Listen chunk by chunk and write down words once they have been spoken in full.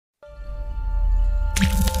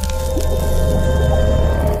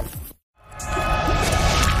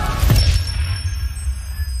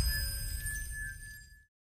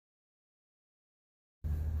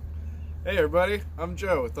everybody, I'm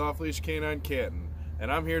Joe with Off Leash K9 Canton,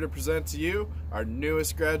 and I'm here to present to you our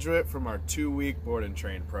newest graduate from our 2-week board and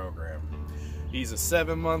train program. He's a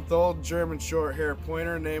 7-month-old German Shorthair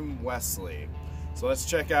pointer named Wesley. So let's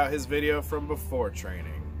check out his video from before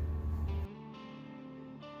training.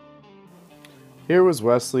 Here was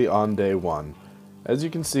Wesley on day 1. As you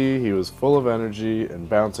can see, he was full of energy and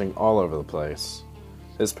bouncing all over the place.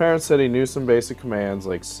 His parents said he knew some basic commands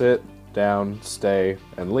like sit, down, stay,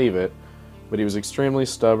 and leave it, but he was extremely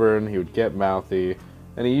stubborn, he would get mouthy,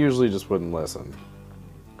 and he usually just wouldn't listen.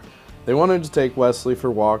 They wanted to take Wesley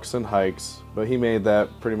for walks and hikes, but he made that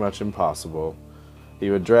pretty much impossible. He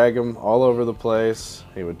would drag him all over the place,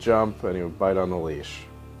 he would jump, and he would bite on the leash.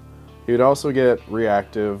 He would also get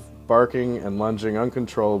reactive, barking and lunging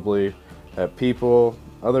uncontrollably at people,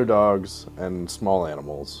 other dogs, and small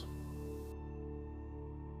animals.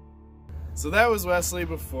 So that was Wesley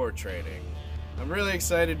before training. I'm really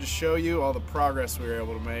excited to show you all the progress we were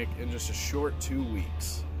able to make in just a short 2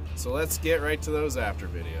 weeks. So let's get right to those after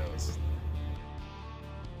videos.